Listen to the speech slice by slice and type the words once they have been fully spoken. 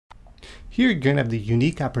Here you're going to have the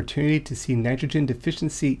unique opportunity to see nitrogen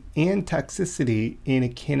deficiency and toxicity in a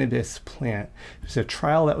cannabis plant. There's a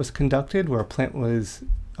trial that was conducted where a plant was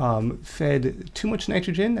fed too much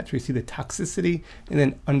nitrogen, that's where you see the toxicity, and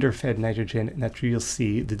then underfed nitrogen, and that's where you'll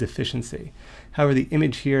see the deficiency. However, the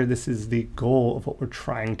image here, this is the goal of what we're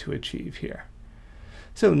trying to achieve here.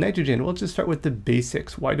 So nitrogen, we'll just start with the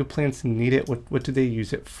basics. Why do plants need it? What do they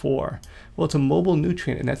use it for? Well, it's a mobile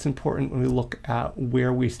nutrient, and that's important when we look at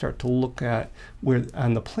where we start to look at where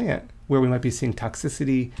on the plant where we might be seeing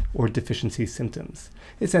toxicity or deficiency symptoms.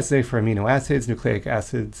 It's necessary for amino acids, nucleic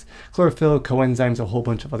acids, chlorophyll, coenzymes, a whole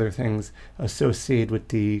bunch of other things associated with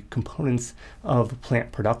the components of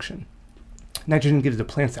plant production. Nitrogen gives the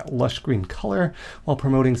plants that lush green color while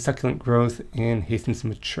promoting succulent growth and hastens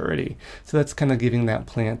maturity. So that's kind of giving that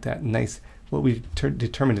plant that nice, what we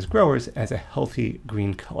determined as growers as a healthy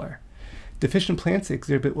green color. Deficient plants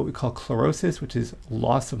exhibit what we call chlorosis, which is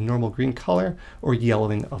loss of normal green color or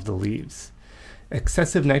yellowing of the leaves.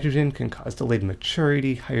 Excessive nitrogen can cause delayed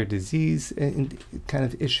maturity, higher disease and kind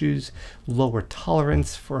of issues, lower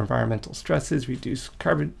tolerance for environmental stresses, reduced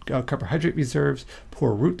carbohydrate reserves,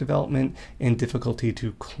 poor root development, and difficulty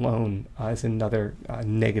to clone as another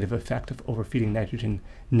negative effect of overfeeding nitrogen,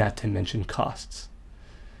 not to mention costs.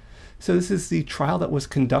 So this is the trial that was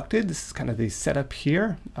conducted. This is kind of the setup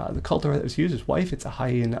here. The cultivar that was used is WIFE. It's a high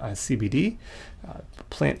in CBD.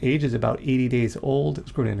 Plant age is about 80 days old. It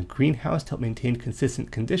was grown in a greenhouse to help maintain consistent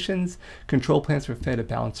conditions. Control plants were fed a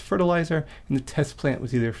balanced fertilizer, and the test plant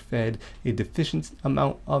was either fed a deficient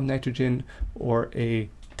amount of nitrogen or a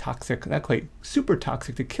toxic, not quite super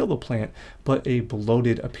toxic to kill the plant, but a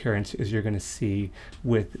bloated appearance, as you're going to see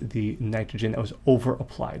with the nitrogen that was over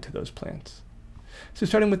applied to those plants. So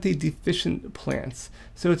starting with the deficient plants.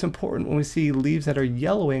 So it's important when we see leaves that are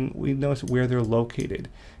yellowing, we notice where they're located.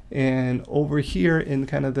 And over here in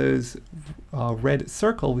kind of those red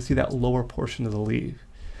circle, we see that lower portion of the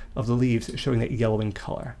leaves showing that yellowing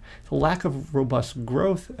color. The lack of robust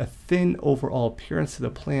growth, a thin overall appearance to the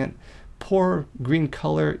plant, poor green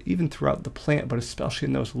color even throughout the plant, but especially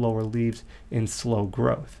in those lower leaves, in slow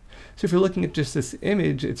growth. So if you're looking at just this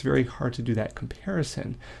image, it's very hard to do that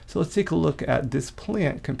comparison. So let's take a look at this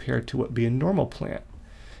plant compared to what would be a normal plant.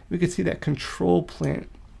 We can see that control plant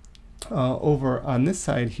over on this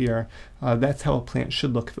side here, that's how a plant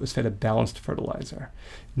should look if it was fed a balanced fertilizer.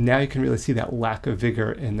 Now you can really see that lack of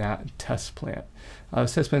vigor in that test plant.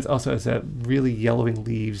 Test plant also has that really yellowing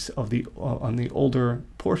leaves of the on the older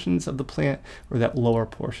portions of the plant or that lower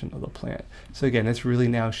portion of the plant. So again, this really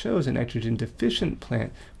now shows a nitrogen deficient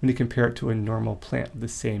plant when you compare it to a normal plant of the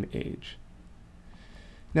same age.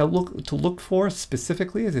 Now look for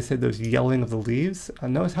specifically, as I said, those yellowing of the leaves.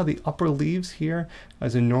 Notice how the upper leaves here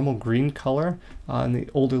is a normal green color and the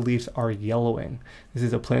older leaves are yellowing. This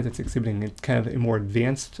is a plant that's exhibiting kind of a more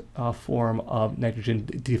advanced form of nitrogen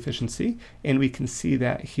deficiency, and we can see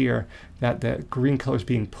that here that the green color is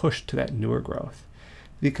being pushed to that newer growth.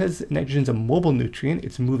 Because nitrogen is a mobile nutrient,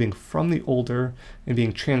 it's moving from the older and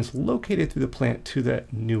being translocated through the plant to the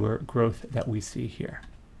newer growth that we see here.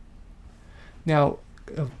 Now,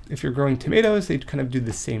 if you're growing tomatoes, they kind of do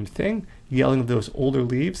the same thing, yellowing of those older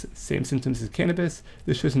leaves, same symptoms as cannabis.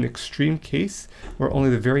 This shows an extreme case where only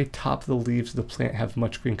the very top of the leaves of the plant have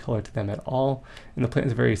much green color to them at all, and the plant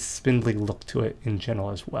has a very spindly look to it in general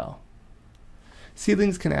as well.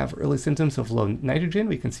 Seedlings can have early symptoms of low nitrogen.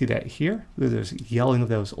 We can see that here. There's yellowing of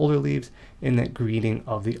those older leaves and that greening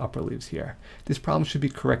of the upper leaves here. This problem should be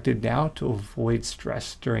corrected now to avoid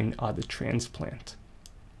stress during the transplant.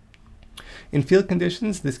 In field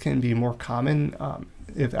conditions, this can be more common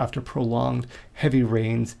if after prolonged heavy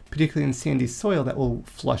rains, particularly in sandy soil, that will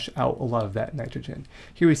flush out a lot of that nitrogen.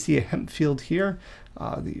 Here we see a hemp field here.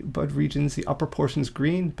 The bud regions, the upper portion's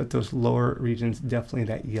green, but those lower regions definitely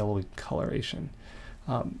that yellow coloration.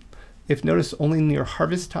 If noticed only near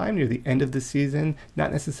harvest time, near the end of the season,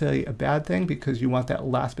 not necessarily a bad thing because you want that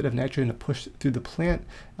last bit of nitrogen to push through the plant,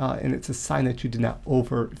 and it's a sign that you did not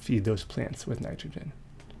overfeed those plants with nitrogen.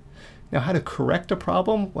 Now, how to correct a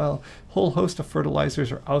problem? Well, a whole host of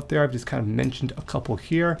fertilizers are out there. I've just kind of mentioned a couple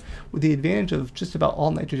here. With the advantage of just about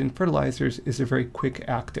all nitrogen fertilizers is they're very quick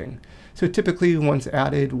acting. So typically, once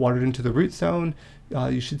added, watered into the root zone,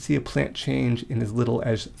 you should see a plant change in as little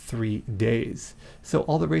as 3 days. So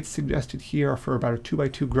all the rates suggested here are for about a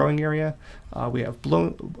 2x2 growing area. We have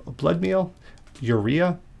blood meal,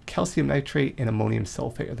 urea, calcium nitrate, and ammonium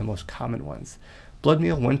sulfate are the most common ones. Blood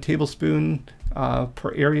meal, 1 tablespoon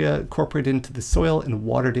per area incorporated into the soil and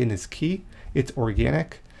watered in is key. It's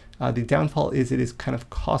organic. The downfall is it is kind of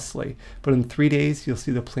costly, but in 3 days you'll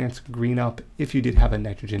see the plants green up if you did have a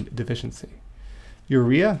nitrogen deficiency.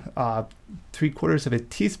 Urea, 3/4 of a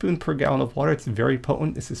teaspoon per gallon of water. It's very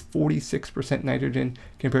potent. This is 46% nitrogen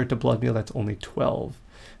compared to blood meal that's only 12.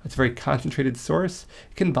 It's a very concentrated source.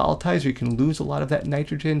 It can volatilize, or you can lose a lot of that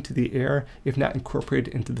nitrogen to the air if not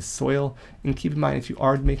incorporated into the soil. And keep in mind, if you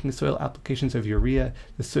are making soil applications of urea,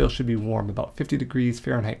 the soil should be warm, about 50 degrees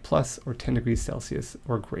Fahrenheit plus or 10 degrees Celsius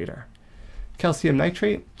or greater. Calcium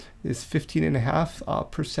nitrate is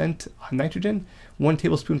 15.5% nitrogen, 1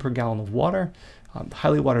 tablespoon per gallon of water.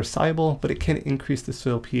 Highly water soluble, but it can increase the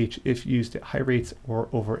soil pH if used at high rates or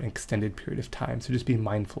over an extended period of time. So just be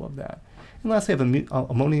mindful of that. And lastly, I have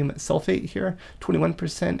ammonium sulfate here,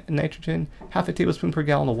 21% nitrogen, half a tablespoon per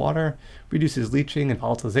gallon of water, reduces leaching and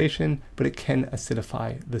volatilization, but it can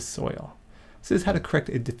acidify the soil. So this is how to correct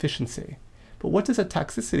a deficiency. But what does a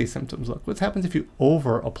toxicity symptoms look? What happens if you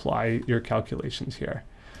over apply your calculations here?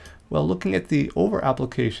 Well, looking at the over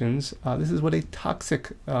applications, this is what a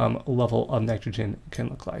toxic level of nitrogen can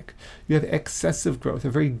look like. You have excessive growth, a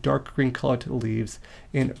very dark green color to the leaves,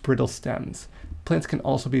 and brittle stems. Plants can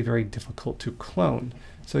also be very difficult to clone.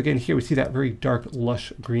 So again, here we see that very dark,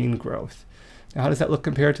 lush green growth. Now, how does that look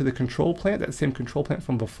compared to the control plant, that same control plant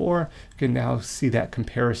from before? You can now see that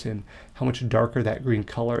comparison, how much darker that green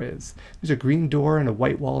color is. There's a green door and a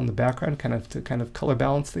white wall in the background, to color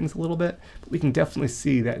balance things a little bit, but we can definitely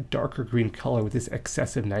see that darker green color with this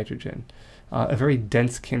excessive nitrogen. A very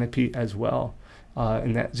dense canopy as well,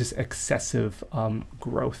 and that just excessive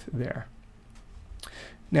growth there.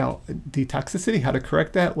 Now, the toxicity, how to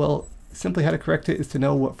correct that? Well, simply how to correct it is to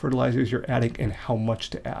know what fertilizers you're adding and how much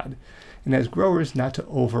to add. And as growers, not to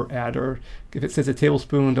over add, or if it says a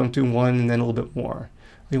tablespoon, don't do 1 and then a little bit more.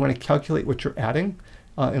 You want to calculate what you're adding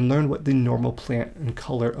and learn what the normal plant and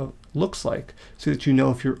color looks like so that you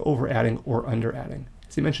know if you're over adding or under adding.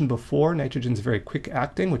 As I mentioned before, nitrogen is very quick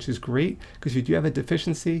acting, which is great because if you do have a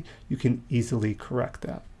deficiency, you can easily correct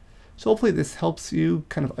that. So hopefully this helps you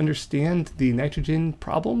kind of understand the nitrogen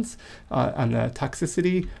problems on the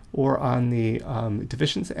toxicity or on the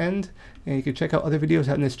deficiency end. And you can check out other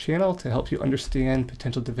videos on this channel to help you understand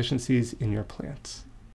potential deficiencies in your plants.